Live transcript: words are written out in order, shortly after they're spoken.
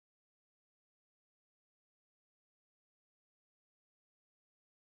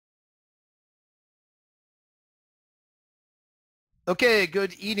Okay,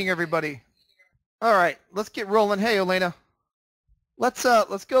 good evening, everybody. All right, let's get rolling. Hey, Elena, let's go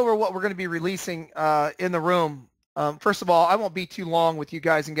over what we're going to be releasing in the room. First of all, I won't be too long with you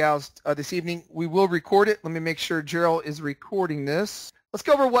guys and gals this evening. We will record it. Let me make sure Gerald is recording this. Let's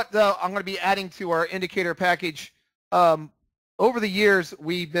go over what I'm going to be adding to our indicator package. Over the years,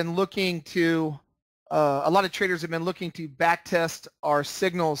 we've been looking to, a lot of traders have been looking to back test our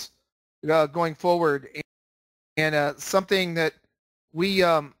signals going forward. And something that we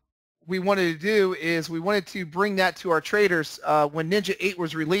wanted to do is we wanted to bring that to our traders. When Ninja 8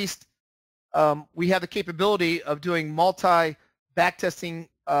 was released, we have the capability of doing multi backtesting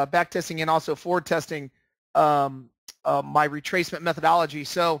and also forward testing my retracement methodology.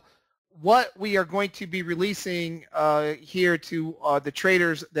 So what we are going to be releasing here to the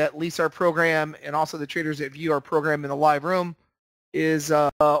traders that lease our program and also the traders that view our program in the live room is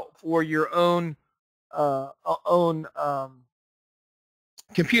for your own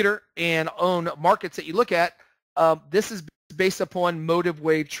computer and own markets that you look at. This is based upon motive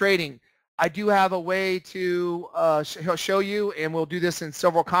wave trading. I do have a way to show you, and we'll do this in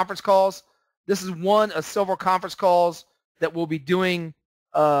several conference calls. This is one of several conference calls that we'll be doing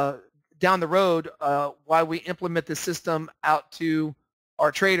down the road while we implement the system out to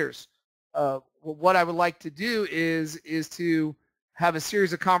our traders. What I would like to do is to have a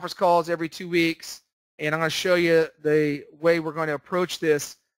series of conference calls every 2 weeks, and I'm going to show you the way we're going to approach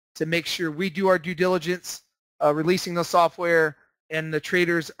this to make sure we do our due diligence, releasing the software, and the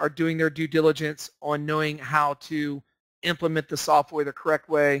traders are doing their due diligence on knowing how to implement the software the correct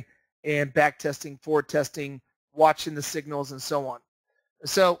way and back testing, forward testing, watching the signals, and so on.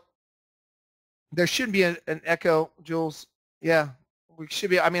 So there shouldn't be an echo, Jules. Yeah, we should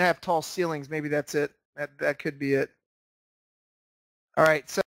be. I mean, I have tall ceilings. Maybe that's it. That could be it. All right.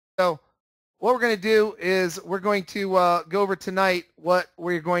 So what we're going to do is we're going to go over tonight what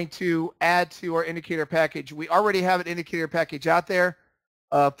we're going to add to our indicator package. We already have an indicator package out there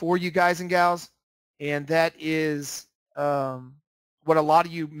for you guys and gals, and that is what a lot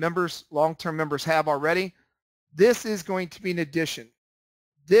of you members, long-term members, have already. This is going to be an addition.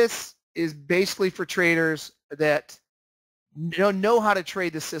 This is basically for traders that don't know how to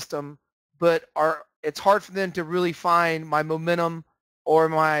trade the system, but it's hard for them to really find my momentum or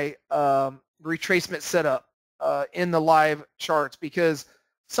my retracement setup in the live charts, because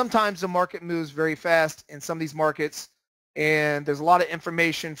sometimes the market moves very fast in some of these markets, and there's a lot of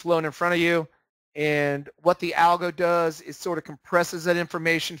information flowing in front of you, and what the algo does is sort of compresses that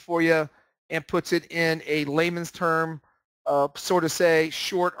information for you and puts it in a layman's term, sort of say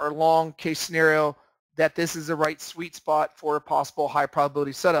short or long case scenario that this is the right sweet spot for a possible high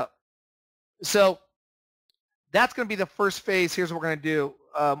probability setup. So that's going to be the first phase. Here's what we're going to do.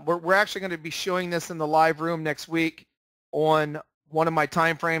 We're actually going to be showing this in the live room next week on one of my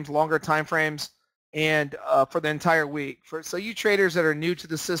time frames, longer time frames, and for the entire week. So you traders that are new to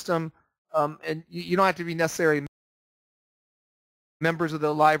the system, and you don't have to be necessarily members of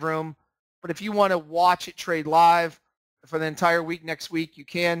the live room, but if you want to watch it trade live for the entire week next week, you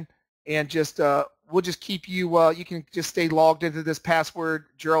can, and just we'll just keep you, you can just stay logged into this password.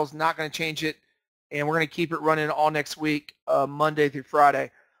 Gerald's not going to change it, and we're going to keep it running all next week, Monday through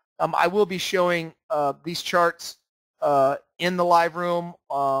Friday. I will be showing these charts in the live room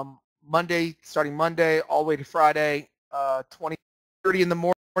starting Monday all the way to Friday, 20:30 in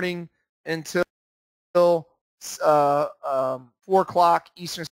the morning until 4 o'clock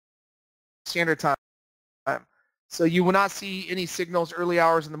Eastern Standard Time. So you will not see any signals early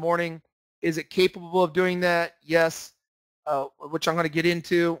hours in the morning. Is it capable of doing that? Yes, which I'm going to get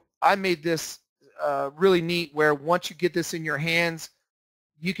into. I made this really neat where once you get this in your hands,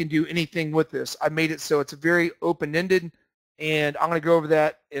 you can do anything with this. I made it so it's very open-ended, and I'm going to go over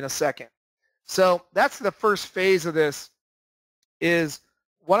that in a second. So that's the first phase of this, is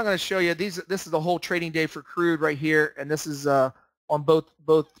what I'm going to show you. This is the whole trading day for crude right here, and this is on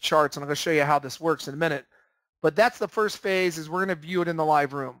both charts, and I'm going to show you how this works in a minute. But that's the first phase, is we're going to view it in the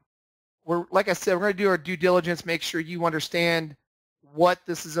live room. Like I said, we're going to do our due diligence, make sure you understand what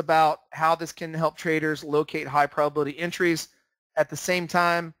this is about, how this can help traders locate high probability entries. At the same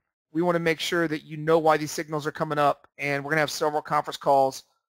time, we want to make sure that you know why these signals are coming up, and we're going to have several conference calls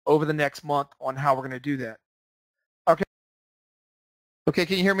over the next month on how we're going to do that. Okay,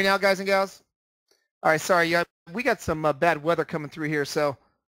 can you hear me now, guys and gals? All right, sorry, yeah, we got some bad weather coming through here, so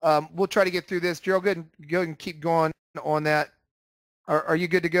we'll try to get through this. Gerald, go ahead and keep going on that. Are you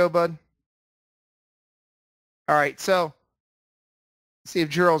good to go, bud? All right, so let's see if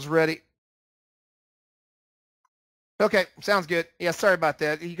Gerald's ready. Okay, sounds good. Yeah, sorry about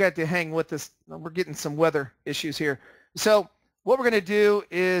that. You got to hang with us. We're getting some weather issues here. So what we're going to do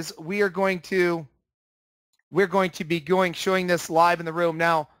is we're going to be showing this live in the room.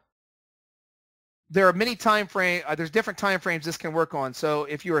 Now, there are many there's different time frames this can work on. So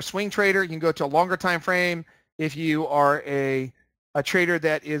if you're a swing trader, you can go to a longer time frame. If you are a trader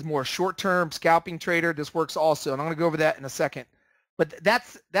that is more short-term scalping trader, this works also. And I'm going to go over that in a second. But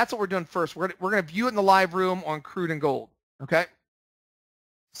that's what we're doing first. We're going to view it in the live room on crude and gold. Okay.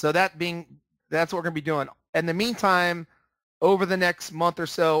 So that's what we're going to be doing. In the meantime, over the next month or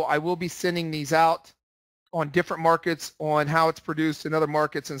so, I will be sending these out on different markets, on how it's produced in other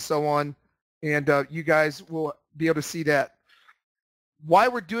markets and so on. And you guys will be able to see that. Why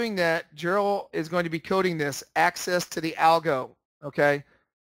we're doing that, Gerald is going to be coding this, access to the algo, okay?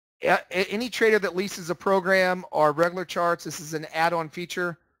 Any trader that leases a program or regular charts, this is an add-on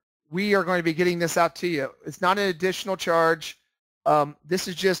feature. We are going to be getting this out to you. It's not an additional charge. This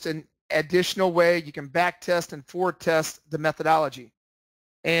is just an additional way you can back test and forward test the methodology.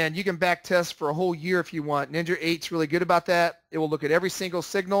 And you can back test for a whole year if you want. Ninja 8's really good about that. It will look at every single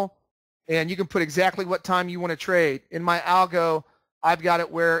signal, and you can put exactly what time you want to trade. In my algo, I've got it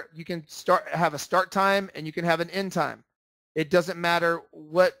where you can have a start time and you can have an end time. It doesn't matter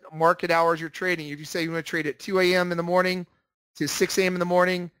what market hours you're trading. If you say you want to trade at 2 a.m. in the morning to 6 a.m. in the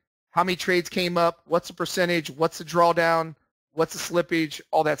morning, how many trades came up, what's the percentage, what's the drawdown, what's the slippage,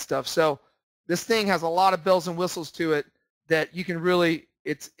 all that stuff. So this thing has a lot of bells and whistles to it that you can really,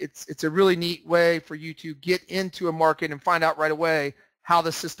 it's a really neat way for you to get into a market and find out right away how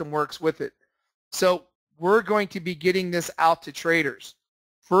the system works with it. So we're going to be getting this out to traders.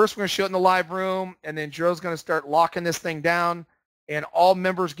 First, we're going to show it in the live room, and then Joe's going to start locking this thing down, and all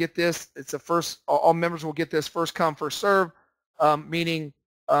members get this. All members will get this first come, first serve, meaning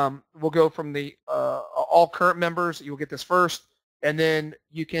we'll go from the all current members. You'll get this first, and then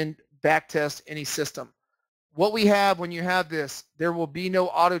you can back test any system. What we have when you have this, there will be no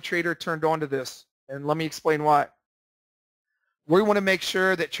auto trader turned on to this, and let me explain why. We want to make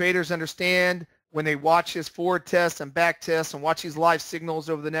sure that traders understand when they watch his forward test and back test and watch these live signals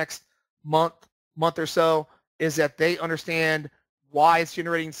over the next month or so, is that they understand why it's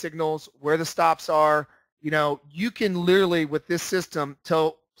generating signals, where the stops are. You know, you can literally, with this system,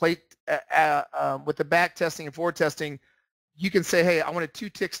 with the back testing and forward testing, you can say, hey, I want a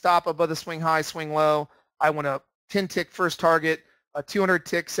 2-tick stop above the swing high, swing low. I want a 10-tick first target, a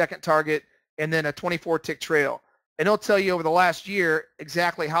 200-tick second target, and then a 24-tick trail. And it'll tell you over the last year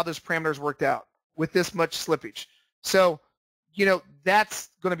exactly how those parameters worked out with this much slippage. So, you know, that's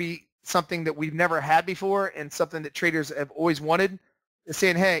going to be something that we've never had before and something that traders have always wanted, is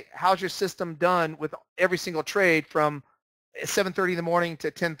saying, hey, how's your system done with every single trade from 7:30 in the morning to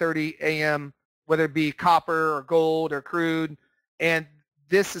 10:30 a.m., whether it be copper or gold or crude. And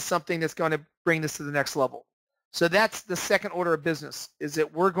this is something that's going to bring this to the next level. So that's the second order of business, is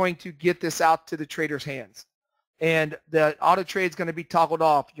that we're going to get this out to the traders' hands. And the auto trade is going to be toggled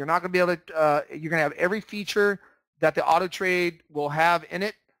off. You're not going to be able to, you're going to have every feature that the auto trade will have in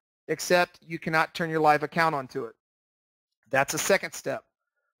it, except you cannot turn your live account onto it. That's the second step.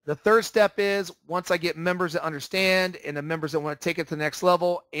 The third step is, once I get members that understand and the members that want to take it to the next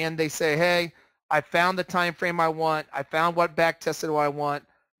level, and they say, hey, I found the time frame I want, I found what back tested I want,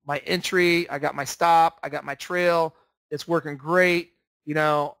 my entry, I got my stop, I got my trail, it's working great, you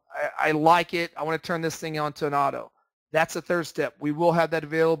know, I like it, I want to turn this thing on to an auto. That's the third step. We will have that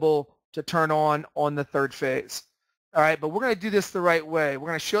available to turn on the third phase. All right, but we're going to do this the right way. We're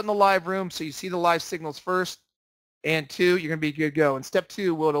going to show it in the live room so you see the live signals first, and 2, you're going to be good to go. And step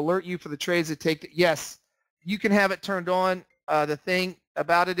 2 will alert you for the trades that take, yes, you can have it turned on. The thing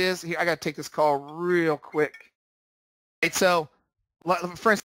about it is, here, I got to take this call real quick. Right, so,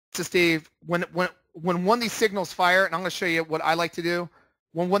 for instance, Steve, when one of these signals fire, and I'm going to show you what I like to do,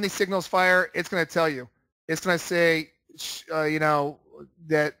 when one of these signals fire, it's going to tell you. It's going to say, you know,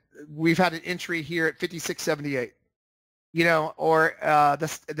 that we've had an entry here at 56.78. You know, or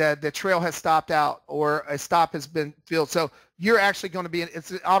the trail has stopped out, or a stop has been filled. So you're actually going to be,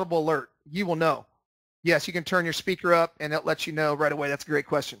 it's an audible alert. You will know. Yes, you can turn your speaker up, and it lets you know right away. That's a great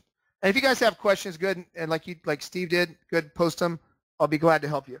question. And if you guys have questions, good, and like Steve did, good, post them. I'll be glad to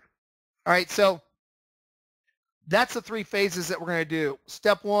help you. All right, so that's the 3 phases that we're going to do.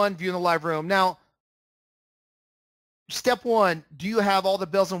 Step 1, view in the live room. Now, step 1, do you have all the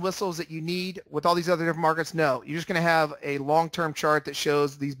bells and whistles that you need with all these other different markets? No. You're just going to have a long-term chart that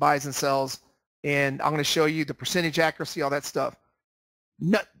shows these buys and sells, and I'm going to show you the percentage accuracy, all that stuff.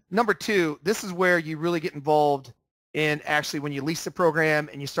 Number 2, this is where you really get involved in actually when you lease the program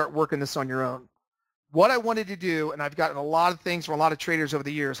and you start working this on your own. What I wanted to do, and I've gotten a lot of things from a lot of traders over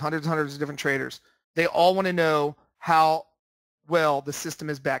the years, hundreds and hundreds of different traders, they all want to know how well the system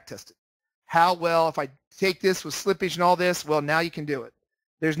is back tested. How well, if I take this with slippage and all this, well, now you can do it.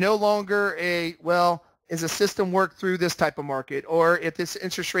 There's no longer a, well, is the system work through this type of market, or if this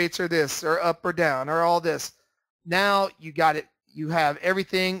interest rates are this, or up or down, or all this. Now you got it. You have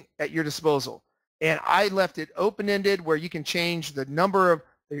everything at your disposal. And I left it open-ended where you can change the number of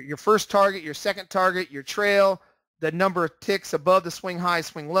your first target, your second target, your trail, the number of ticks above the swing high,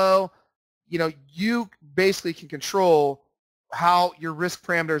 swing low. You know, you basically can control how your risk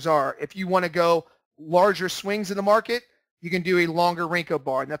parameters are. If you want to go larger swings in the market, you can do a longer Renko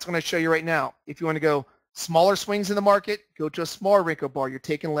bar, and that's what I'm going to show you right now. If you want to go smaller swings in the market, go to a smaller Renko bar. You're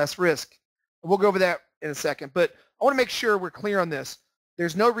taking less risk. We'll go over that in a second, but I want to make sure we're clear on this.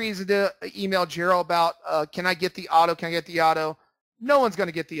 There's no reason to email Gerald about, can I get the auto? Can I get the auto? No one's going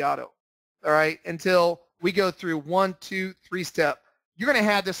to get the auto, all right, until we go through 1, 2, 3 step. You're going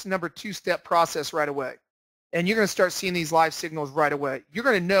to have this number 2-step process right away, and you're going to start seeing these live signals right away. You're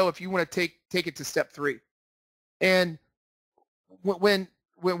going to know if you want to take it to step 3. And when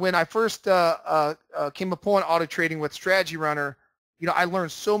I first came upon auto trading with Strategy Runner, you know, I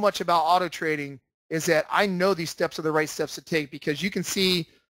learned so much about auto trading is that I know these steps are the right steps to take, because you can see,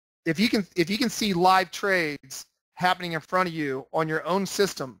 if you can see live trades happening in front of you on your own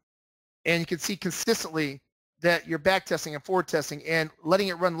system, and you can see consistently that you're back testing and forward testing and letting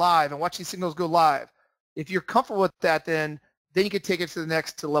it run live and watching signals go live. If you're comfortable with that, then you can take it to the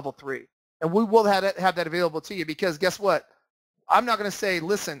next, to level 3. And we will have that available to you, because guess what? I'm not going to say,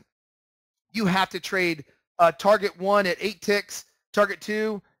 listen, you have to trade target 1 at 8 ticks, target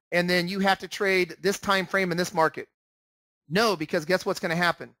 2, and then you have to trade this time frame in this market. No, because guess what's going to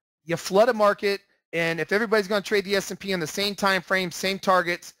happen? You flood a market, and if everybody's going to trade the S&P in the same time frame, same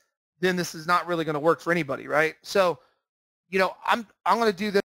targets, then this is not really going to work for anybody, right? So, you know, I'm going to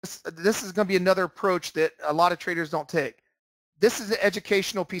do this. This is going to be another approach that a lot of traders don't take. This is an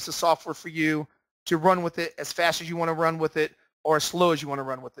educational piece of software for you to run with it as fast as you want to run with it, or as slow as you want to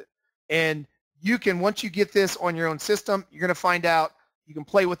run with it. And you can, once you get this on your own system, you're going to find out, you can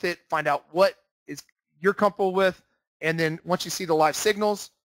play with it, find out what is you're comfortable with, and then once you see the live signals,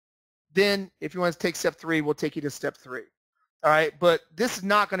 then if you want to take step 3, we'll take you to step 3. All right, but this is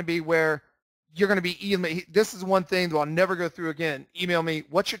not going to be where you're going to be emailing. This is one thing that I'll never go through again. Email me,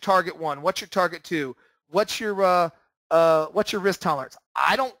 what's your target 1? What's your target 2? What's your risk tolerance?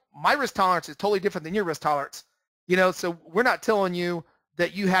 My risk tolerance is totally different than your risk tolerance. You know, so we're not telling you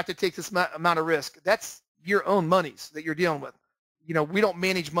that you have to take this amount of risk. That's your own monies that you're dealing with. You know, we don't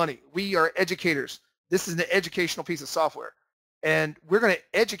manage money. We are educators. This is an educational piece of software, and we're going to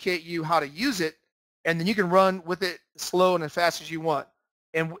educate you how to use it, and then you can run with it slow and as fast as you want.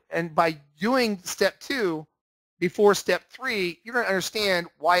 And by doing step 2 before step 3, you're going to understand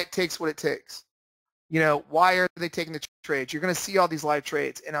why it takes what it takes. You know, why are they taking the trades? You're going to see all these live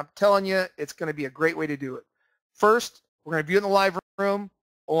trades, and I'm telling you, it's going to be a great way to do it. First, we're going to view it in the live room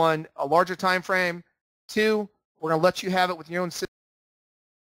on a larger time frame. 2, we're going to let you have it with your own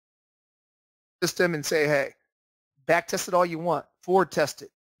system and say, hey, back test it all you want, forward test it,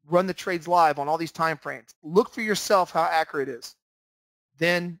 run the trades live on all these time frames. Look for yourself how accurate it is.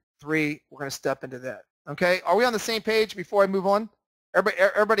 Then 3, we're going to step into that. Okay, are we on the same page before I move on?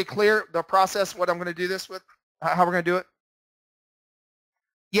 Everybody clear the process, what I'm going to do this with, how we're going to do it?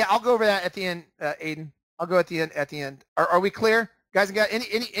 Yeah, I'll go over that at the end, Aiden. I'll go at the end. Are we clear? Guys, got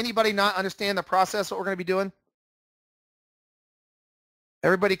anybody not understand the process, what we're going to be doing?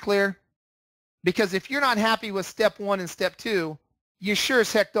 Everybody clear? Because if you're not happy with step 1 and step 2, you sure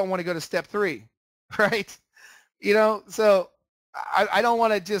as heck don't want to go to step 3, right? You know, so I don't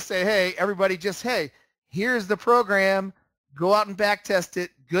want to just say, hey, everybody just, hey, here's the program, go out and back test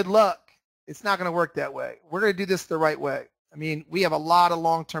it, good luck. It's not going to work that way. We're going to do this the right way. I mean, we have a lot of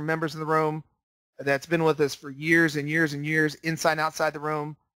long-term members in the room that's been with us for years and years and years, inside and outside the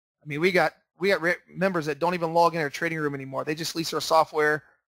room. I mean, we got members that don't even log in our trading room anymore. They just lease our software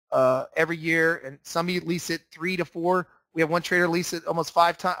every year, and some of you lease it 3 to 4. We have one trader lease it almost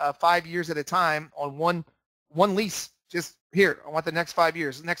 5 years at a time on one lease. Just here, I want the next 5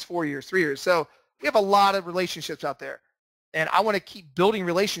 years, the next 4 years, 3 years. So we have a lot of relationships out there, and I want to keep building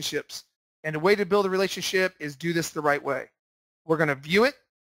relationships. And the way to build a relationship is do this the right way. We're going to view it.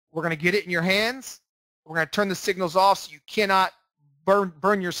 We're going to get it in your hands. We're going to turn the signals off so you cannot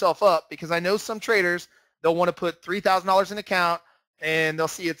burn yourself up, because I know some traders, they'll want to put $3,000 in an account and they'll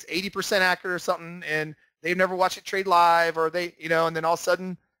see it's 80% accurate or something, and they've never watched it trade live, or they, you know, and then all of a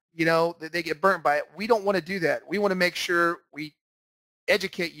sudden, you know, they get burnt by it. We don't want to do that. We want to make sure we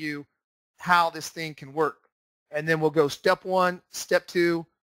educate you how this thing can work. And then we'll go step 1, step 2,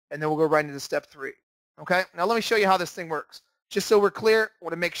 and then we'll go right into step 3. Okay? Now let me show you how this thing works. just so we're clear, I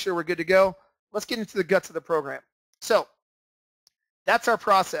want to make sure we're good to go. Let's get into the guts of the program. So that's our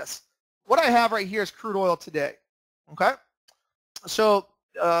process. What I have right here is crude oil today. Okay. So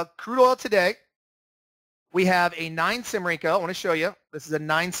crude oil today, we have a 9 sim Renko. I want to show you. This is a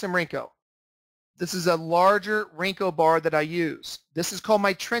 9 sim Renko. This is a larger Renko bar that I use. This is called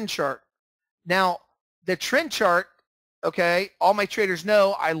my trend chart. Now, the trend chart, okay, all my traders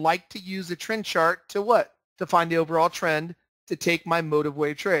know I like to use the trend chart to what? To find the overall trend to take my motive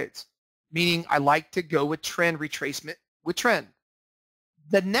wave trades, meaning I like to go with trend retracement with trend.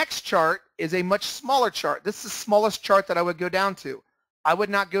 The next chart is a much smaller chart. This is the smallest chart that I would go down to. I would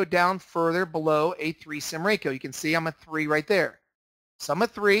not go down further below a 3 sim Renko. You can see I'm a 3 right there. So I'm a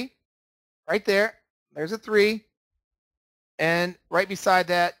 3 right there. There's a 3. And right beside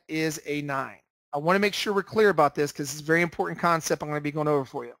that is a 9. I want to make sure we're clear about this because it's a very important concept I'm going to be going over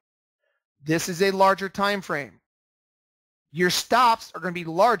for you. This is a larger time frame. Your stops are going to be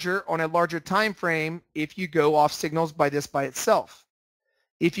larger on a larger time frame if you go off signals by this by itself.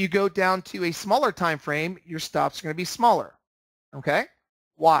 If you go down to a smaller time frame, your stops are going to be smaller. Okay?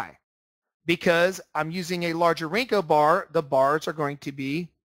 Why? Because I'm using a larger Renko bar, the bars are going to be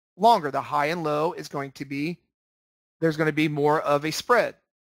longer. The high and low is going to be, there's going to be more of a spread.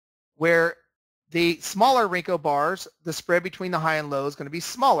 Where the smaller Renko bars, the spread between the high and low is going to be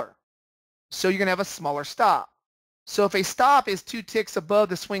smaller. So you're going to have a smaller stop. So if a stop is 2 ticks above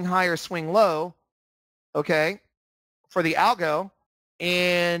the swing high or swing low, okay, for the algo,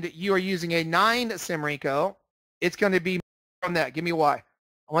 and you are using a 9 sim Renko, it's going to be from that. Give me why.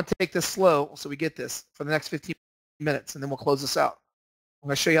 I want to take this slow so we get this for the next 15 minutes, and then we'll close this out. I'm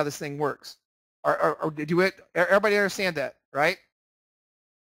going to show you how this thing works. Everybody understand that, right?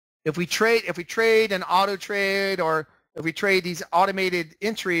 If we trade an auto trade, or if we trade these automated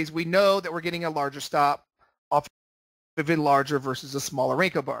entries, we know that we're getting a larger stop off of a larger versus a smaller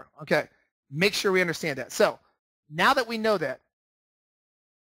Renko bar. Okay, make sure we understand that. So now that we know that,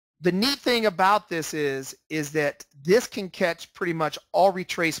 the neat thing about this is that this can catch pretty much all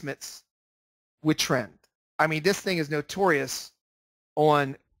retracements with trend. I mean, this thing is notorious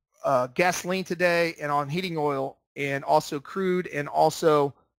on gasoline today and on heating oil and also crude and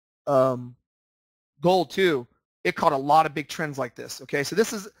also gold too. It caught a lot of big trends like this. Okay, so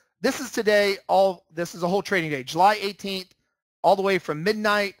this is today. This is a whole trading day, July 18th, all the way from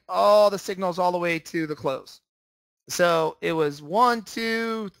midnight, all the signals all the way to the close. So it was 1,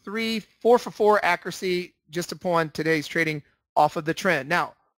 2, 3, 4 for 4 accuracy just upon today's trading off of the trend.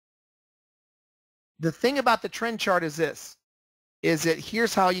 Now, the thing about the trend chart is this, is that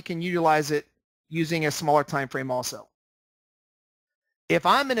here's how you can utilize it using a smaller time frame also. If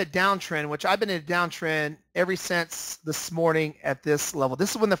I'm in a downtrend, which I've been in a downtrend ever since this morning at this level.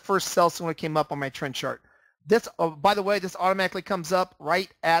 This is when the first sell signal came up on my trend chart. This, by the way, this automatically comes up right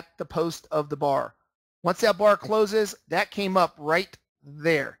at the post of the bar. Once that bar closes, that came up right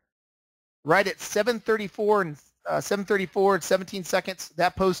there, right at 7:34 and 17 seconds.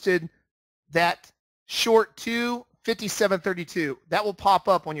 That posted that short to 57.32. That will pop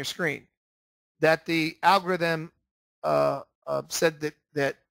up on your screen. That the algorithm said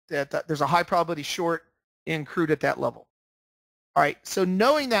that there's a high probability short in crude at that level. All right, so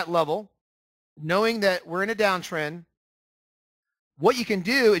knowing that level, knowing that we're in a downtrend, what you can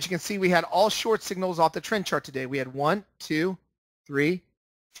do is you can see we had all short signals off the trend chart today. We had 1, 2, 3,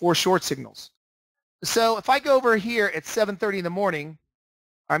 4 short signals. So if I go over here at 7:30 in the morning,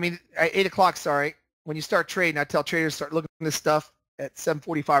 at 8 o'clock, sorry, when you start trading, I tell traders start looking at this stuff at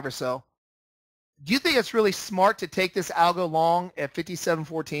 7:45 or so. Do you think it's really smart to take this algo long at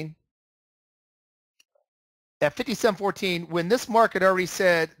 57.14? At 57.14, when this market already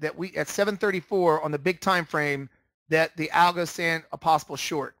said that we at 7:34 on the big time frame that the algo is saying a possible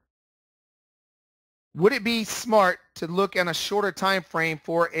short. Would it be smart to look at a shorter time frame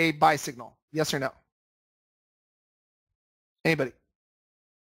for a buy signal? Yes or no? Anybody?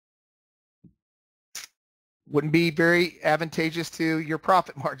 Wouldn't be very advantageous to your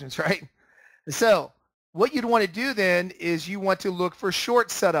profit margins, right? So what you'd want to do then is you want to look for short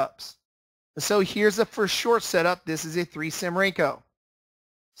setups. So here's the first short setup. This is a 3 sim Renko.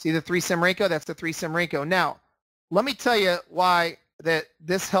 See the 3 sim Renko? That's the 3 sim Renko. Now, let me tell you why that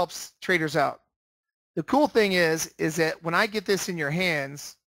this helps traders out. The cool thing is that when I get this in your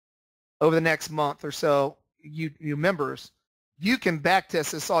hands over the next month or so, you members, you can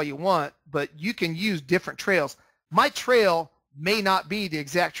backtest this all you want, but you can use different trails. My trail may not be the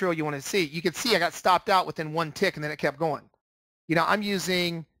exact trail you want to see. You can see I got stopped out within 1 tick and then it kept going. You know, I'm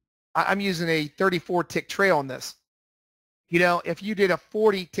using a 34 tick trail on this. You know, if you did a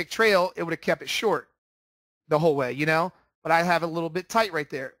 40 tick trail, it would have kept it short the whole way, you know. but I have a little bit tight right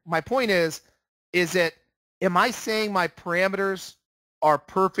there. My point is that am I saying my parameters are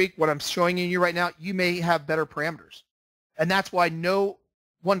perfect? What I'm showing you right now, you may have better parameters. And that's why no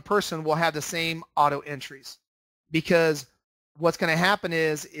one person will have the same auto entries, because what's going to happen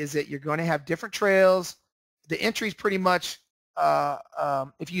is that you're going to have different trails. The entries pretty much,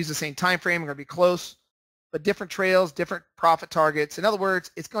 if you use the same time frame, are going to be close, but different trails, different profit targets. In other words,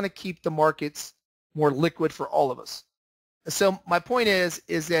 it's going to keep the markets more liquid for all of us. So my point is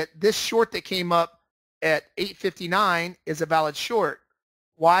that this short that came up at 8:59 is a valid short.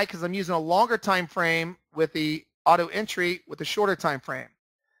 Why? Because I'm using a longer time frame with the auto entry with a shorter time frame.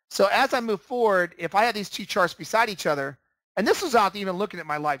 So as I move forward, if I have these two charts beside each other, and this was without even looking at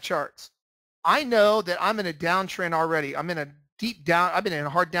my live charts, I know that I'm in a downtrend already. I'm in a deep down. I've been in a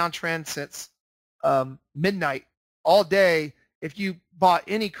hard downtrend since midnight all day. If you bought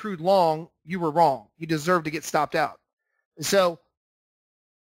any crude long, you were wrong. You deserve to get stopped out. So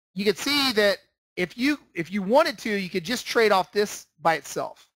you can see that if you wanted to, you could just trade off this by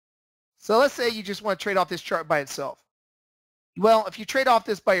itself. So let's say you just want to trade off this chart by itself. Well, if you trade off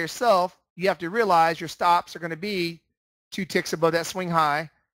this by yourself, you have to realize your stops are going to be 2 ticks above that swing high.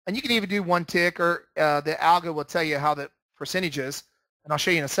 And you can even do 1 tick, or the algo will tell you how the percentage is, and I'll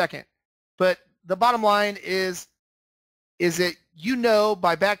show you in a second. But the bottom line is that you know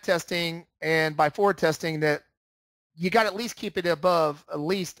by back testing and by forward testing that you got to at least keep it above at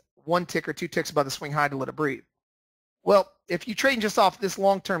least 1 tick or 2 ticks above the swing high to let it breathe. Well, if you trade just off this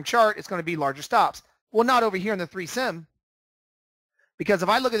long-term chart, it's going to be larger stops. Well, not over here in the 3 sim, because if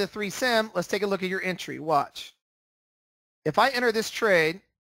I look at the 3 sim, let's take a look at your entry. Watch. If I enter this trade,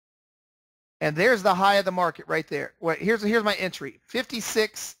 and there's the high of the market right there. Well, here's my entry,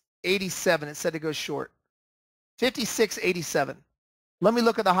 56.87. It said to go short. 56.87. Let me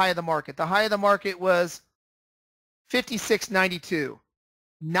look at the high of the market. The high of the market was 56.92.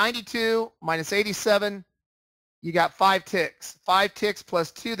 92 minus 87, you got 5 ticks. 5 ticks plus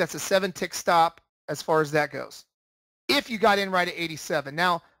 2, that's a 7-tick stop as far as that goes. If you got in right at 87.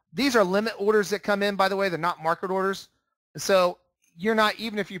 Now, these are limit orders that come in, by the way. They're not market orders. So you're not,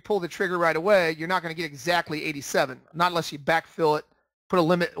 even if you pull the trigger right away, you're not going to get exactly 87, not unless you backfill it, put a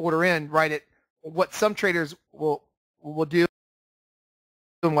limit order in right at what some traders will do,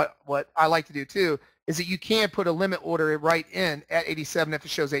 and what I like to do too, is that you can put a limit order right in at 87 if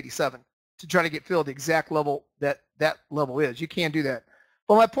it shows 87 to try to get filled the exact level that level is. You can do that.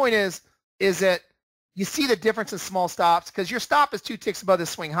 But my point is that you see the difference in small stops because your stop is 2 ticks above the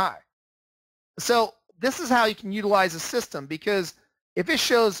swing high. So this is how you can utilize the system, because if it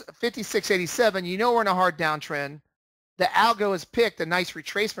shows 56.87, you know we're in a hard downtrend. The algo has picked a nice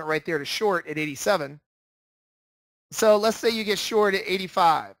retracement right there to short at 87. So let's say you get short at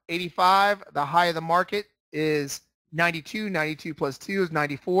 85. 85, the high of the market is 92. 92 plus 2 is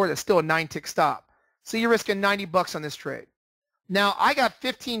 94. That's still a 9-tick stop. So you're risking $90 on this trade. Now, I got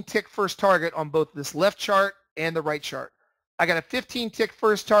 15-tick first target on both this left chart and the right chart. I got a 15-tick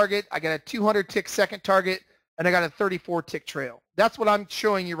first target. I got a 200-tick second target, and I got a 34-tick trail. That's what I'm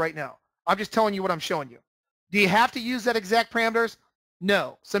showing you right now. I'm just telling you what I'm showing you. Do you have to use that exact parameters?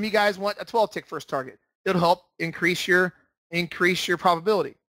 No. Some of you guys want a 12-tick first target. It'll help increase your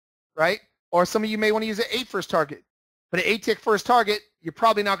probability, right? Or some of you may want to use an 8 first target. But an 8-tick first target, you're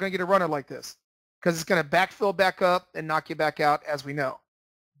probably not going to get a runner like this because it's going to backfill back up and knock you back out, as we know.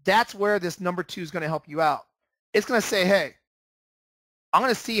 That's where this number 2 is going to help you out. It's going to say, hey, I'm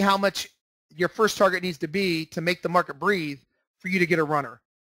going to see how much your first target needs to be to make the market breathe for you to get a runner.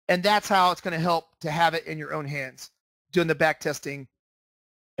 And that's how it's going to help to have it in your own hands, doing the back testing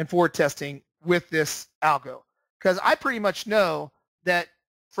and forward testing with this algo. Because I pretty much know that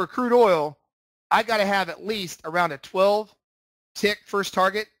for crude oil, I got to have at least around a 12-tick first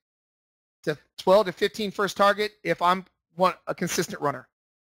target to 12 to 15 first target if I'm want a consistent runner.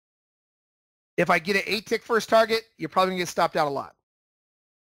 If I get an 8-tick first target, you're probably going to get stopped out a lot.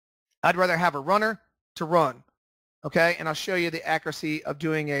 I'd rather have a runner to run, okay? And I'll show you the accuracy of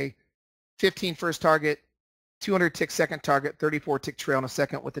doing a 15 first target, 200-tick second target, 34-tick trail in a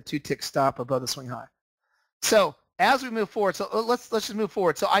second with a 2-tick stop above the swing high. So as we move forward, so let's just move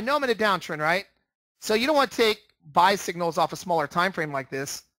forward. So I know I'm in a downtrend, right? So you don't want to take buy signals off a smaller time frame like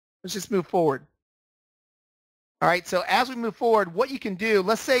this. Let's just move forward. All right, so as we move forward, what you can do,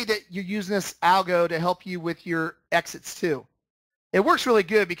 let's say that you're using this algo to help you with your exits too. It works really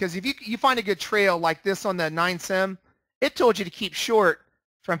good because if you find a good trail like this on the 9 sim, it told you to keep short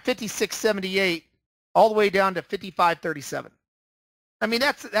from 56.78 all the way down to 55.37. I mean,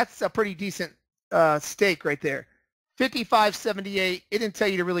 that's a pretty decent stake right there. 55.78, it didn't tell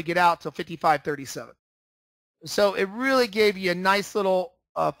you to really get out till 55.37. So it really gave you a nice little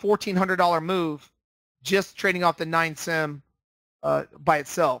 $1,400 move just trading off the 9 sim by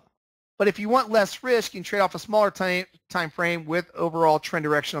itself. But if you want less risk, you can trade off a smaller time frame with overall trend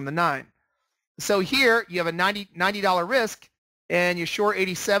direction on the 9. So here you have a $90 risk, and you short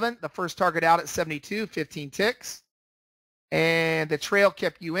 87, the first target out at 72, 15 ticks. And the trail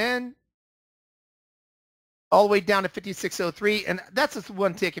kept you in all the way down to 56.03, and that's just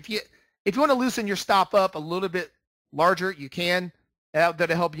one tick. If you want to loosen your stop up a little bit larger, you can.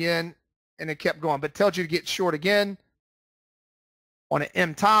 That'll help you in, and it kept going. But it tells you to get short again on an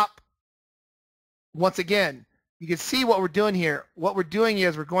M top. Once again, you can see what we're doing here. What we're doing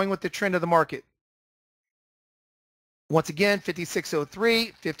is we're going with the trend of the market. Once again,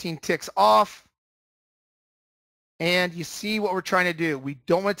 56.03, 15 ticks off. And you see what we're trying to do. We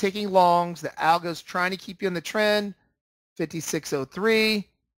don't want to take any longs. The algo's trying to keep you in the trend. 56.03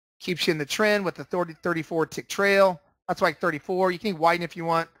 keeps you in the trend with the 34 tick trail. That's like 34. You can widen if you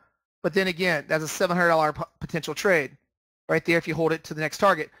want. But then again, that's a $700 potential trade right there if you hold it to the next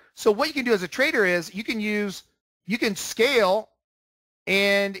target. So what you can do as a trader is you can scale,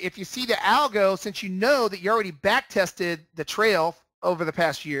 and if you see the algo, since you know that you already back tested the trail over the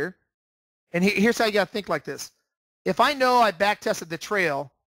past year, and here's how you got to think like this. If I know I back tested the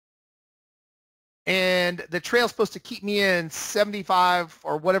trail and the trail is supposed to keep me in 75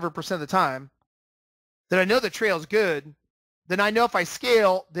 or whatever % of the time, then I know the trail is good. Then I know if I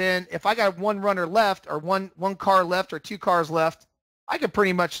scale, then if I got one runner left or one car left or 2 cars left, I can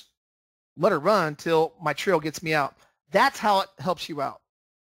pretty much let it run until my trail gets me out. That's how it helps you out.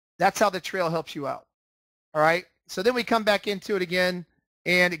 That's how the trail helps you out. All right. So then we come back into it again,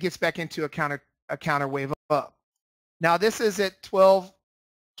 and it gets back into a counter wave up. Now this is at 12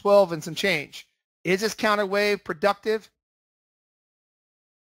 and some change. Is this counter wave productive?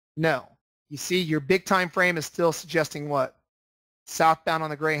 No. You see, your big time frame is still suggesting what? Southbound on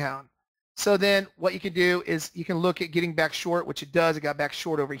the Greyhound. So then what you can do is you can look at getting back short, which it does. It got back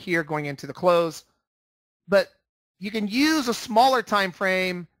short over here going into the close. But you can use a smaller time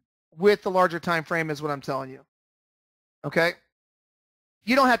frame with the larger time frame is what I'm telling you. Okay?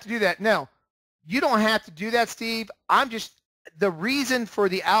 You don't have to do that. No. You don't have to do that, Steve. The reason for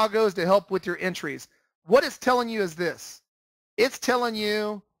the algos to help with your entries. What it's telling you is this. It's telling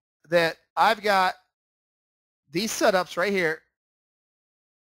you that I've got these setups right here,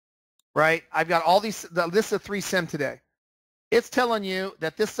 right? I've got all these, this is a 3 sim today. It's telling you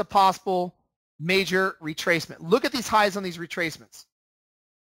that this is a possible major retracement. Look at these highs on these retracements.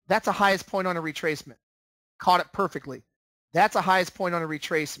 That's the highest point on a retracement. Caught it perfectly. That's the highest point on a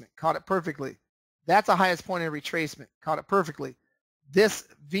retracement. Caught it perfectly. That's the highest point in a retracement. Caught it perfectly. This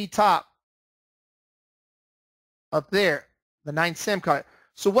V top up there, the 9 sim caught it.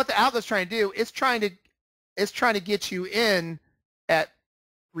 So what the algo is trying to do is trying to get you in at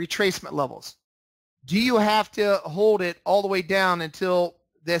retracement levels. Do you have to hold it all the way down until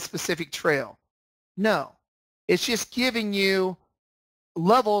this specific trail? No. It's just giving you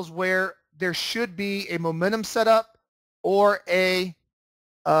levels where there should be a momentum setup or a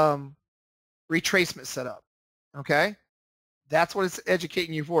retracement setup. Okay? That's what it's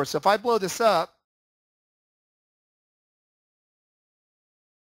educating you for. So if I blow this up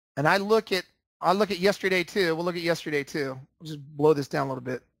and I look at yesterday too. We'll look at yesterday too. We'll just blow this down a little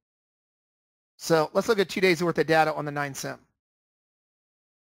bit. So let's look at 2 days worth of data on the 9 sim.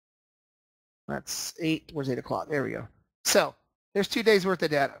 That's 8. Where's 8 o'clock? There we go. So there's 2 days worth of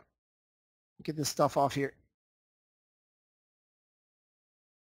data. Get this stuff off here.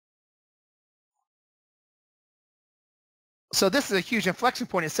 So this is a huge inflection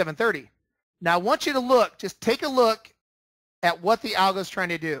point at 7:30. Now I want you to look, just take a look at what the algo is trying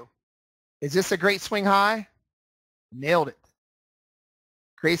to do. Is this a great swing high? Nailed it.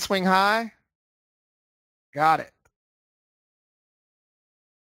 Great swing high? Got it.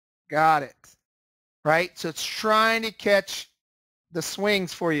 Got it. Right? So it's trying to catch the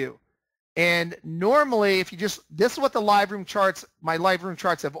swings for you. And normally, if you just, this is what the live room charts, my live room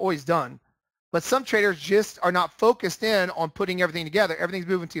charts have always done. But some traders just are not focused in on putting everything together. Everything's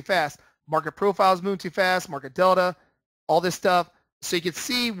moving too fast. Market profile is moving too fast, market delta, all this stuff. So you can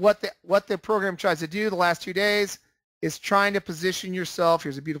see what the program tries to do the last 2 days is trying to position yourself.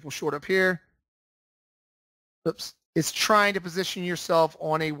 Here's a beautiful short up here. Oops. It's trying to position yourself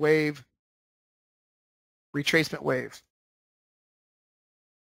on a wave, retracement wave.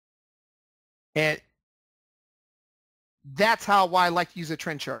 And that's why I like to use a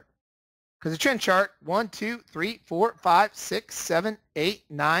trend chart. Because the trend chart, 1, 2, 3, 4, 5, 6, 7, 8,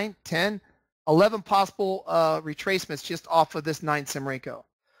 9, 10, 11 possible retracements just off of this 9 sim Renko.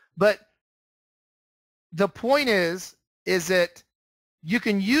 But the point is that you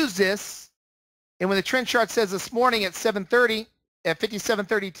can use this, and when the trend chart says this morning at 7:30, at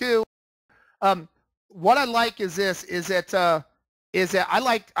 57.32, what I like is this, is that I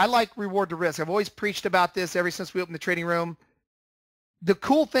like reward to risk. I've always preached about this ever since we opened the trading room. The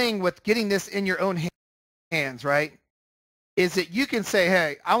cool thing with getting this in your own hands, right, is that you can say,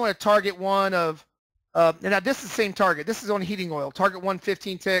 hey, I want to target one of, and now this is the same target. This is on heating oil. Target 1,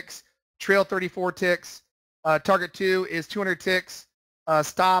 15 ticks, trail 34 ticks. Target 2 is 200 ticks.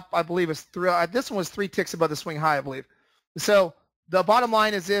 Stop, I believe, is 3. This one was 3 ticks above the swing high, I believe. So the bottom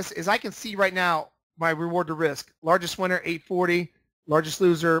line is this, is I can see right now my reward to risk. Largest winner, 840. Largest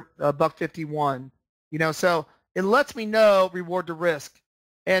loser, $151. You know, so it lets me know reward to risk.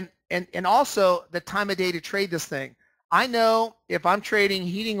 And also the time of day to trade this thing. I know if I'm trading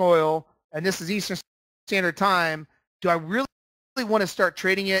heating oil, and this is Eastern Standard Time, do I really want to start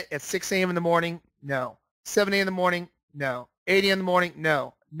trading it at 6 a.m. in the morning? No. 7 a.m. in the morning? No. 8 a.m. in the morning?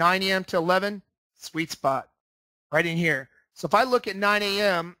 No. 9 a.m. to 11? Sweet spot. Right in here. So if I look at 9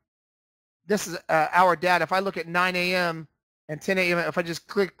 a.m., this is our data. If I look at 9 a.m. and 10 a.m., if I just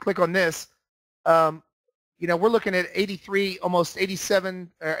click on this, you know, we're looking at 83, almost 87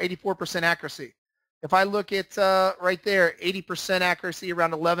 or 84% accuracy. If I look at right there, 80% accuracy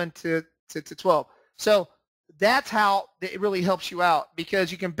around 11 to 12. So that's how it really helps you out,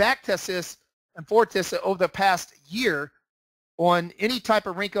 because you can back test this and forward test it over the past year on any type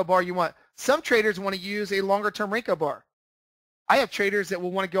of Renko bar you want. Some traders want to use a longer term Renko bar. I have traders that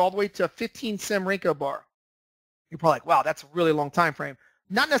will want to go all the way to a 15 sim Renko bar. You're probably like, wow, that's a really long time frame.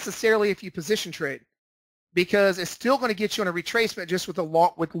 Not necessarily if you position trade, because it's still going to get you on a retracement just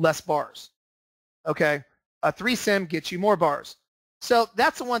with less bars. Okay, a 3 sim gets you more bars. So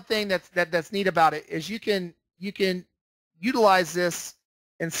that's the one thing that's neat about it, is you can utilize this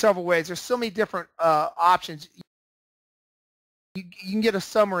in several ways. There's so many different options. You can get a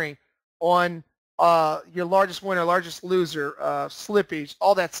summary on your largest winner, largest loser, slippage,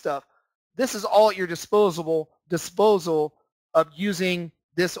 all that stuff. This is all at your disposal of using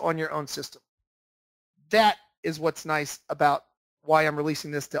this on your own system. That is what's nice about why I'm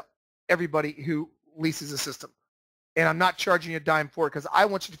releasing this to everybody who leases a system. And I'm not charging you a dime for it, because I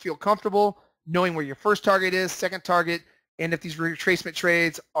want you to feel comfortable knowing where your first target is, second target, and if these retracement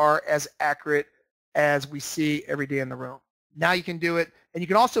trades are as accurate as we see every day in the room. Now you can do it, and you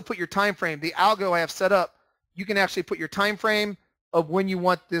can also put your time frame. The algo I have set up, you can actually put your time frame of when you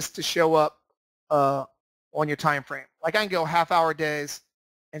want this to show up on your time frame. Like I can go half-hour days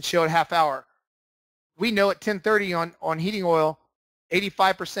and show it half-hour. We know at 10:30 on heating oil,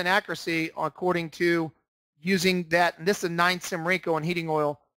 85% accuracy according to using that. And this is a 9 sim Renko on heating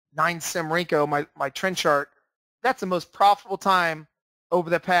oil, 9 sim Renko, my trend chart. That's the most profitable time over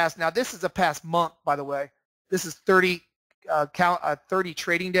the past. Now this is the past month, by the way. This is 30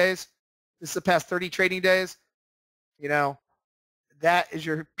 trading days. This is the past 30 trading days. You know, that is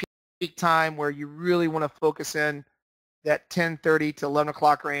your peak time where you really want to focus in that 10:30 to 11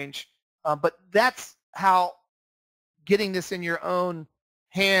 o'clock range. But that's how getting this in your own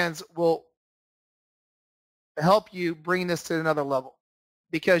hands will help you bring this to another level,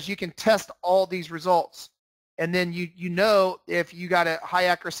 because you can test all these results, and then you know if you got a high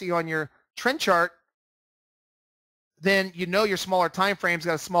accuracy on your trend chart, then you know your smaller time frames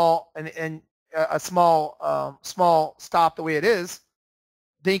got a small small stop the way it is.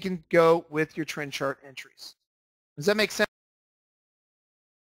 Then you can go with your trend chart entries. Does that make sense?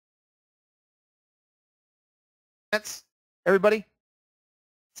 Everybody?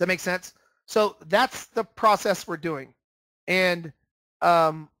 Does that make sense? So that's the process we're doing. And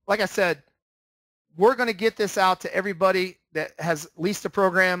like I said, we're going to get this out to everybody that has leased the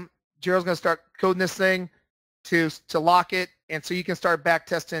program. Gerald's going to start coding this thing to lock it, and so you can start back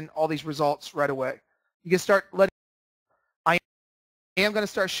testing all these results right away. You can start letting. I am going to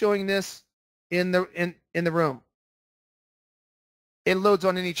start showing this in the room. It loads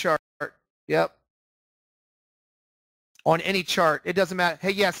on any chart. Yep. On any chart. It doesn't matter.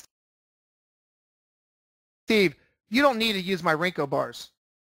 Hey, yes, Steve, you don't need to use my Renko bars.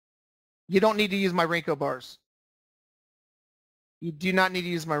 You don't need to use my Renko bars. You do not need to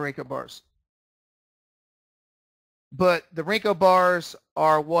use my Renko bars. But the Renko bars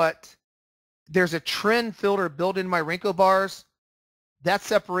are what? There's a trend filter built in my Renko bars that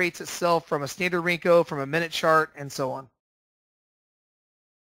separates itself from a standard Renko, from a minute chart, and so on.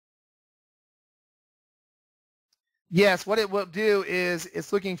 Yes, what it will do is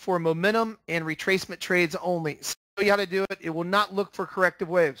it's looking for momentum and retracement trades only. So you how to do it. It will not look for corrective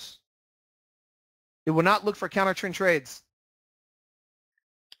waves. It will not look for counter trend trades.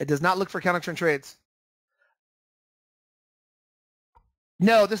 It does not look for counter trend trades.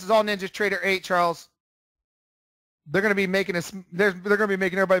 No, this is all NinjaTrader 8, Charles. They're going to be making us. They're going to be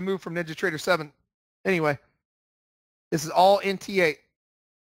making everybody move from NinjaTrader 7. Anyway, this is all NT8.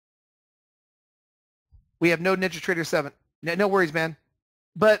 We have no NinjaTrader 7. No worries, man.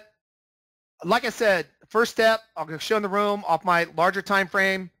 But like I said, first step, I'll show in the room off my larger time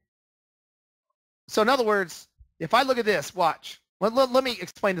frame. So in other words, if I look at this, watch. Let me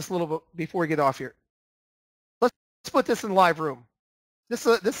explain this a little bit before we get off here. Let's put this in the live room. This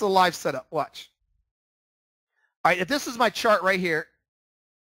is a live setup. Watch. All right, if this is my chart right here,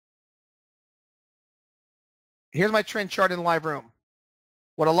 here's my trend chart in the live room.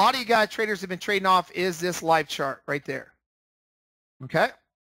 What a lot of you guys traders have been trading off is this live chart right there. Okay?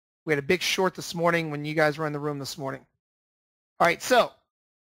 We had a big short this morning when you guys were in the room this morning. All right, so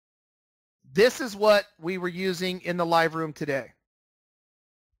this is what we were using in the live room today.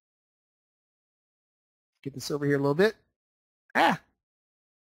 Get this over here a little bit.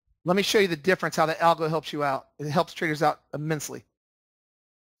 Let me show you the difference, how the algo helps you out. It helps traders out immensely.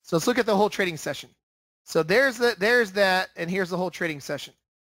 So let's look at the whole trading session. So there's that, and here's the whole trading session.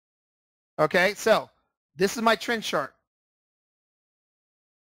 Okay, so this is my trend chart.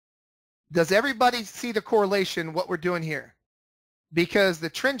 Does everybody see the correlation, what we're doing here? Because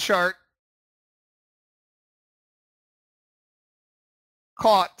the trend chart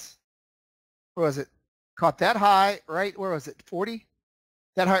caught, where was it? Caught that high, right? Where was it? 40?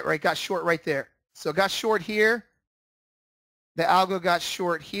 That high, right? Got short right there. So it got short here. The algo got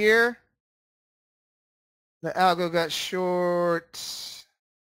short here. The algo got short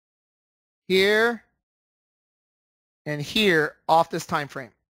here and here off this time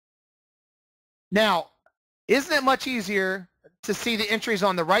frame. Now, isn't it much easier to see the entries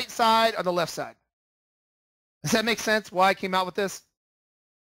on the right side or the left side? Does that make sense why I came out with this?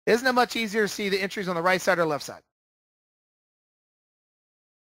 Isn't it much easier to see the entries on the right side or left side?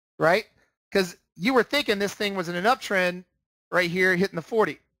 Right? Because you were thinking this thing was in an uptrend right here hitting the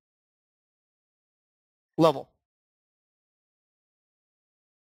 40 level.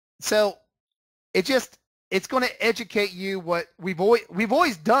 So it's going to educate you what we've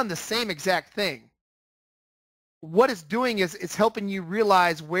always done the same exact thing. What it's doing is it's helping you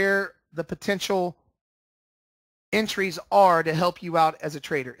realize where the potential entries are to help you out as a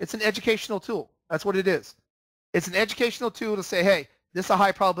trader. It's an educational tool. That's what it is. It's an educational tool to say, hey, this is a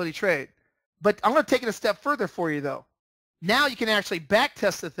high probability trade. But I'm going to take it a step further for you though. Now you can actually back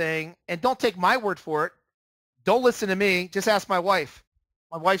test the thing, and don't take my word for it. Don't listen to me. Just ask my wife.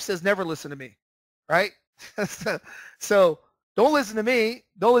 My wife says never listen to me, right? So don't listen to me.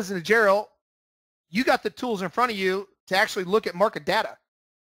 Don't listen to Gerald. You got the tools in front of you to actually look at market data.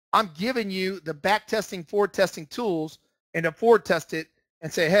 I'm giving you the back testing, forward testing tools, and to forward test it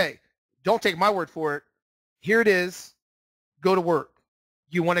and say, hey, don't take my word for it. Here it is. Go to work.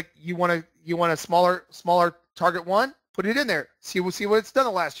 You want a smaller target 1? Put it in there. See what it's done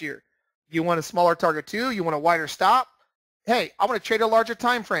the last year. You want a smaller target 2? You want a wider stop? Hey, I want to trade a larger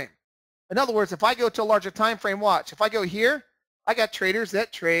time frame. In other words, if I go to a larger time frame, watch. If I go here, I got traders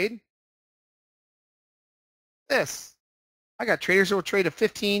that trade this. I got traders that will trade a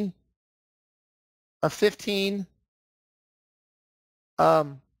 15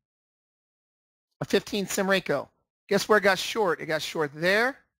 Simreco. Guess where it got short? It got short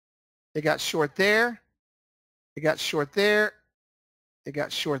there. It got short there. It got short there. It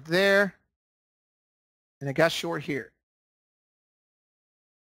got short there. And it got short here.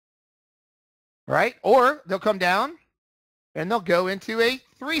 Right? Or they'll come down and they'll go into a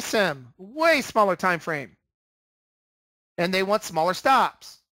 3 sim, way smaller time frame. And they want smaller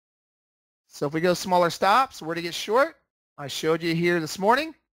stops. So if we go smaller stops, where to get short? I showed you here this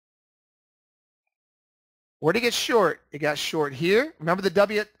morning. Where to get short? It got short here. Remember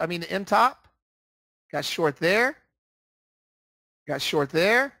the M top? Got short there. Got short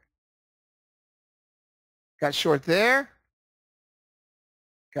there. Got short there.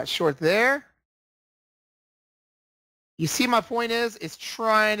 Got short there. You see my point is, it's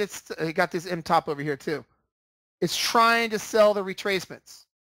trying to, it got this M top over here too. It's trying to sell the retracements.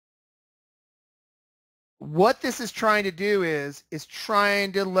 What this is trying to do is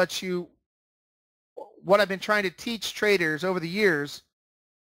trying to let you, what I've been trying to teach traders over the years,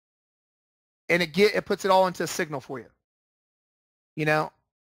 and it puts it all into a signal for you. You know,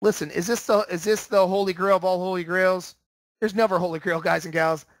 listen, is this the holy grail of all holy grails? There's never a holy grail, guys and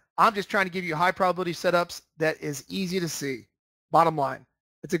gals. I'm just trying to give you high probability setups that is easy to see. Bottom line,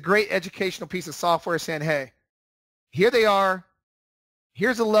 it's a great educational piece of software saying, hey, here they are.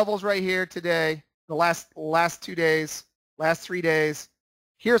 Here's the levels right here today, the last 2 days, last 3 days.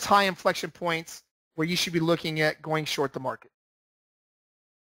 Here's high inflection points where you should be looking at going short the market.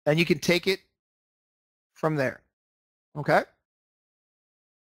 and you can take it from there. Okay?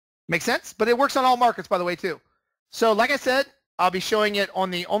 Make sense? But it works on all markets, by the way, too. So like I said, I'll be showing it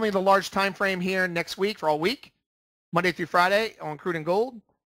on only the large time frame here next week for all week, Monday through Friday on crude and gold.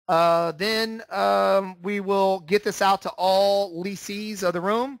 Then we will get this out to all leasees of the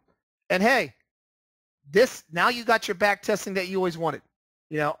room. And hey, now you got your back testing that you always wanted.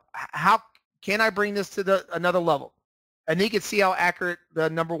 You know, how can I bring this to another level? And then you can see how accurate the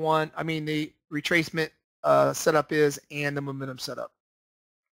the retracement setup is and the momentum setup.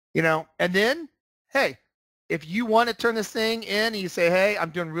 You know, and then, hey, if you want to turn this thing in and you say, hey,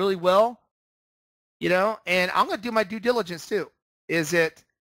 I'm doing really well, you know, and I'm going to do my due diligence too.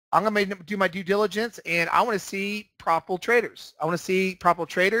 I'm going to do my due diligence, and I want to see profitable traders. I want to see profitable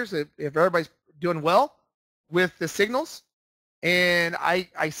traders if everybody's doing well with the signals, and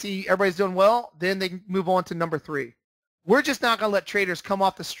I see everybody's doing well, then they can move on to number 3. We're just not going to let traders come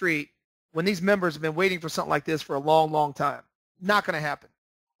off the street when these members have been waiting for something like this for a long, long time. Not going to happen.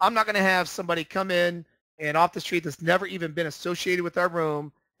 I'm not going to have somebody come in and off the street that's never even been associated with our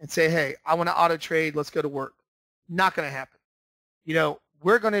room and say, hey, I want to auto trade, let's go to work. Not going to happen. You know,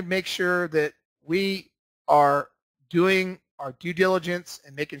 we're going to make sure that we are doing our due diligence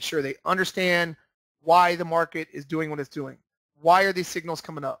and making sure they understand why the market is doing what it's doing. Why are these signals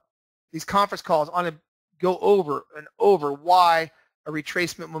coming up? These conference calls on to go over and over why a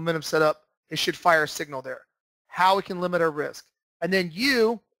retracement momentum setup, it should fire a signal there. How we can limit our risk. And then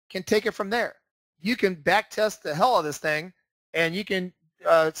you can take it from there. You can back test the hell out of this thing, and you can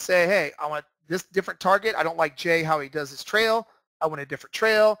say, hey, I want this different target. I don't like Jay how he does his trail. I want a different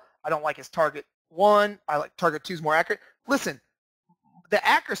trail. I don't like his target 1. I like target 2 is more accurate. Listen, the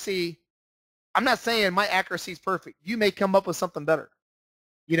accuracy, I'm not saying my accuracy is perfect. You may come up with something better.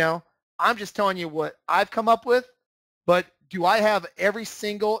 You know, I'm just telling you what I've come up with, but do I have every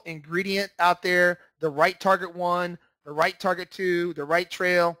single ingredient out there, the right target 1, the right target 2, the right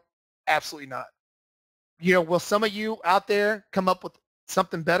trail? Absolutely not. You know, will some of you out there come up with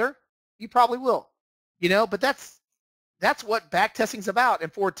something better? You probably will. You know, but that's what back testing is about,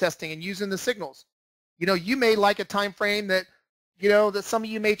 and forward testing and using the signals. You know, you may like a time frame that, you know, that some of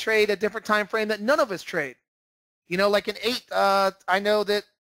you may trade a different time frame that none of us trade. You know, like an 8, I know that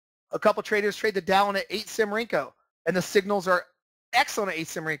a couple traders trade the Dow on an 8 Simrinko, and the signals are excellent at 8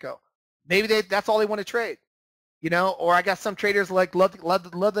 Simrinko. Maybe that's all they want to trade. You know, or I got some traders like love the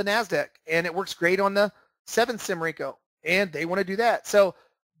NASDAQ, and it works great on the 7 Simrinko, and they want to do that. So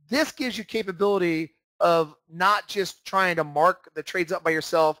this gives you capability of not just trying to mark the trades up by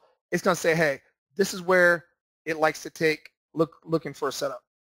yourself. It's going to say, hey, this is where it likes to take looking for a setup.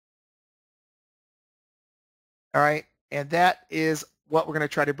 All right, and that is what we're going to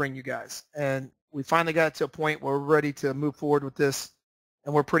try to bring you guys. And we finally got to a point where we're ready to move forward with this,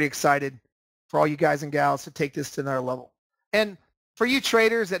 and we're pretty excited for all you guys and gals to take this to another level. And for you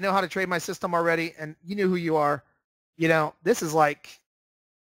traders that know how to trade my system already, and you know who you are, you know, this is like,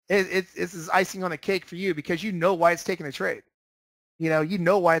 this is icing on the cake for you, because you know why it's taking a trade. You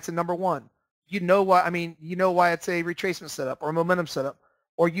know why it's a number 1. You know why it's a retracement setup or a momentum setup,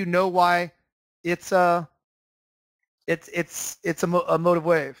 or you know why it's a motive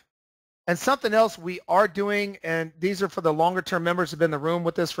wave. And something else we are doing, and these are for the longer term members who have been in the room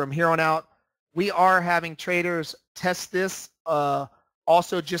with us from here on out, we are having traders test this,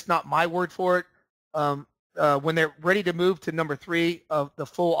 also just not my word for it. When they're ready to move to number 3 of the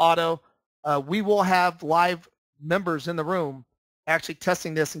full auto, we will have live members in the room actually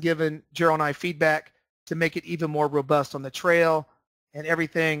testing this and giving Gerald and I feedback to make it even more robust on the trail and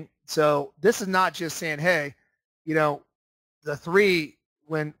everything. So this is not just saying, hey, you know, the 3,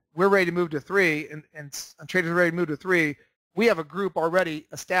 when we're ready to move to 3 and traders are ready to move to 3, we have a group already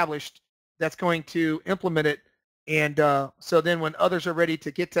established that's going to implement it. And so then when others are ready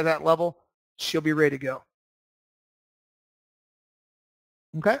to get to that level, she'll be ready to go.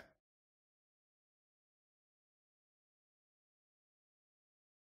 Okay.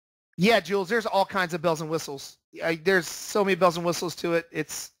 Yeah, Jules, there's all kinds of bells and whistles. There's so many bells and whistles to it.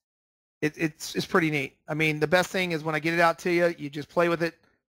 It's pretty neat. I mean, the best thing is when I get it out to you, you just play with it.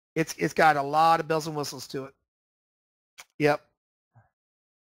 It's got a lot of bells and whistles to it. Yep.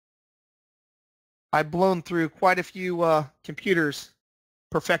 I've blown through quite a few computers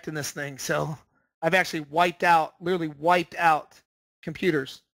perfecting this thing. So I've actually literally wiped out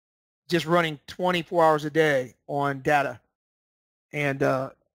computers just running 24 hours a day on data.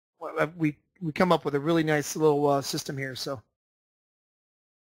 And we come up with a really nice little system here. So,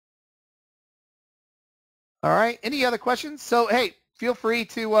 all right. Any other questions? So, hey, feel free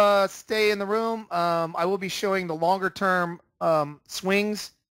to stay in the room. I will be showing the longer term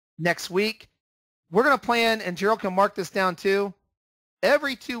swings next week. We're going to plan, and Gerald can mark this down too,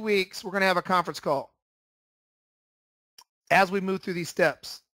 every 2 weeks we're going to have a conference call as we move through these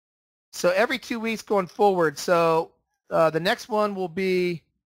steps. So every 2 weeks going forward. So the next one will be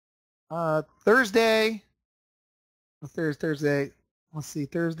Thursday. Thursday. Let's see,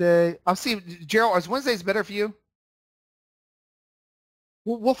 Thursday. I'll see, Gerald, is Wednesdays better for you?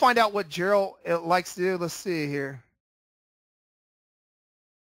 We'll find out what Gerald likes to do. Let's see here.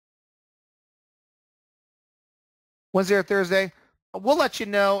 Wednesday or Thursday? We'll let you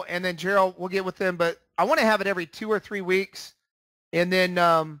know, and then Gerald, we'll get with them. But I want to have it every 2 or 3 weeks, and then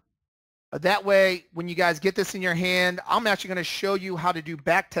that way, when you guys get this in your hand, I'm actually going to show you how to do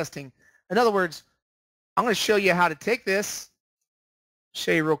back testing. In other words, I'm going to show you how to take this.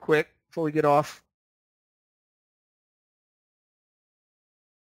 Show you real quick before we get off.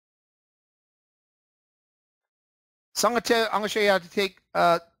 So I'm going to show you how to take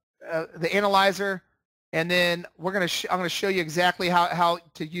the analyzer, and then I'm going to show you exactly how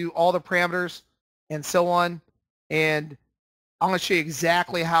to use all the parameters and so on, and I'm going to show you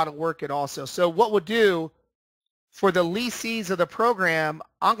exactly how to work it also. So what we'll do for the leasees of the program,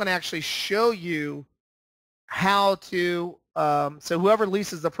 I'm going to actually show you how to, so whoever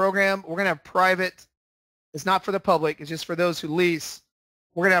leases the program, we're going to have private, it's not for the public, it's just for those who lease.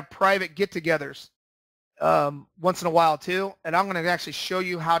 We're going to have private get-togethers once in a while too, and I'm going to actually show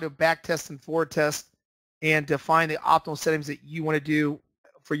you how to back test and forward test and define the optimal settings that you want to do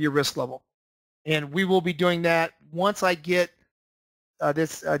for your risk level. And we will be doing that once I get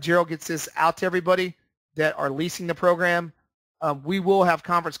Gerald gets this out to everybody that are leasing the program. We will have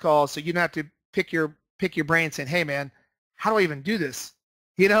conference calls, so you don't have to pick your brain saying, hey man, how do I even do this?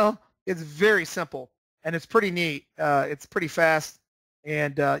 You know, it's very simple and it's pretty neat. It's pretty fast,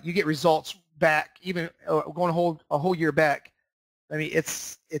 and you get results back even going a whole year back. I mean,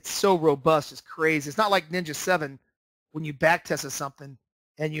 it's so robust, it's crazy. It's not like Ninja 7 when you back tested something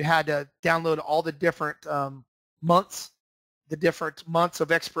and you had to download all the different months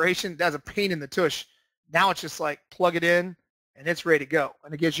of expiration. That's a pain in the tush. Now it's just like plug it in and it's ready to go,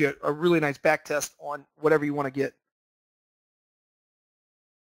 and it gives you a really nice back test on whatever you want to get.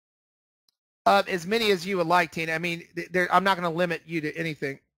 As many as you would like, Tina. I mean, I'm not going to limit you to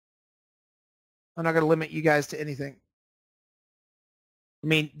anything. I'm not going to limit you guys to anything. I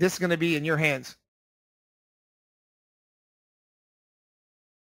mean, this is going to be in your hands.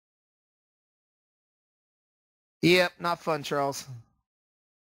 Yep, not fun, Charles.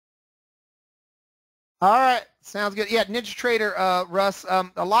 All right, sounds good. Yeah, NinjaTrader, Russ.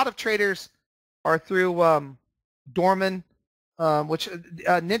 A lot of traders are through Dorman, which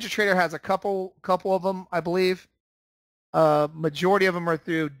NinjaTrader has a couple of them, I believe. Majority of them are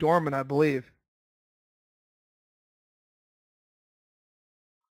through Dorman, I believe.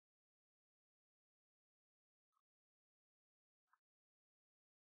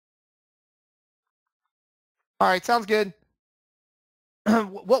 All right, sounds good.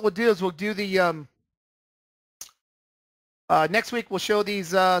 What we'll do is we'll do the next week we'll show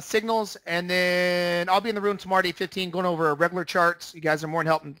these signals, and then I'll be in the room tomorrow at 8:15 going over regular charts. You guys are more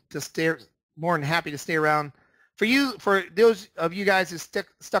than happy to stay around. For those of you guys who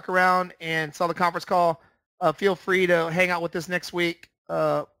stuck around and saw the conference call, feel free to hang out with us next week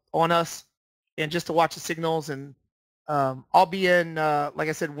on us and just to watch the signals. And I'll be in, like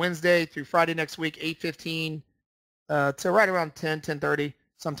I said, Wednesday through Friday next week, 8:15 to right around 10:30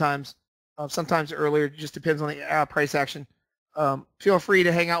 sometimes. Sometimes earlier, just depends on the price action. Feel free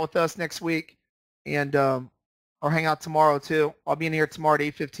to hang out with us next week, and or hang out tomorrow too. I'll be in here tomorrow at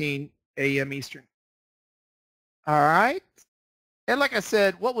 8:15 a.m. Eastern. All right. And like I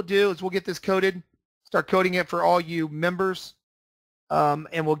said, what we'll do is we'll get this coded, start coding it for all you members,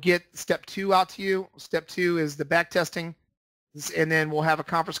 and we'll get step 2 out to you. Step 2 is the back testing, and then we'll have a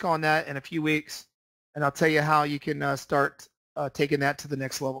conference call on that in a few weeks, and I'll tell you how you can start taking that to the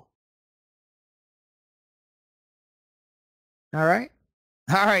next level. All right.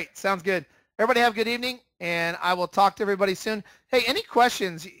 All right. Sounds good. Everybody have a good evening, and I will talk to everybody soon. Hey, any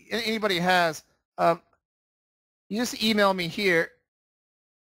questions anybody has, you just email me here.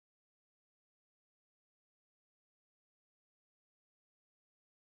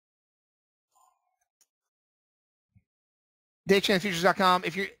 DayTradingFutures.com.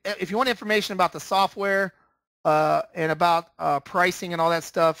 If you want information about the software and about pricing and all that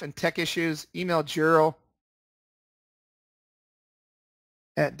stuff and tech issues, email Gerald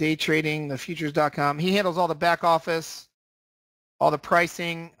at DayTradingFutures.com. He handles all the back office, all the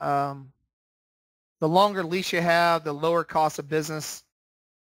pricing. The longer leash you have, the lower cost of business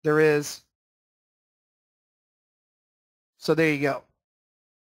there is. So there you go.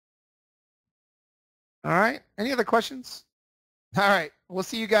 All right. Any other questions? All right. We'll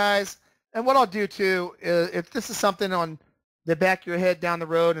see you guys. And what I'll do too, is if this is something on the back of your head down the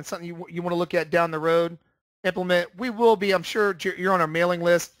road and something you want to look at down the road, implement, we will be, I'm sure you're on our mailing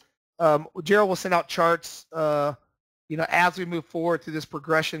list. Gerald will send out charts, as we move forward through this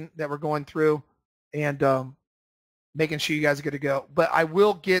progression that we're going through and making sure you guys are good to go. But I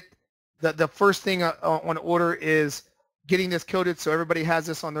will get the first thing on order is getting this coded so everybody has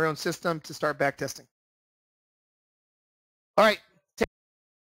this on their own system to start back testing. All right.